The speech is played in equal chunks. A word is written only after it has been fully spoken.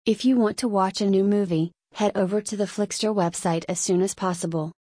If you want to watch a new movie, head over to the Flixtor website as soon as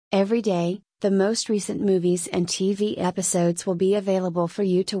possible. Every day, the most recent movies and TV episodes will be available for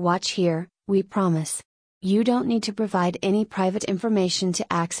you to watch here, we promise. You don't need to provide any private information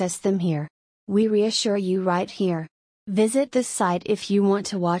to access them here. We reassure you right here. Visit this site if you want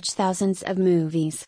to watch thousands of movies.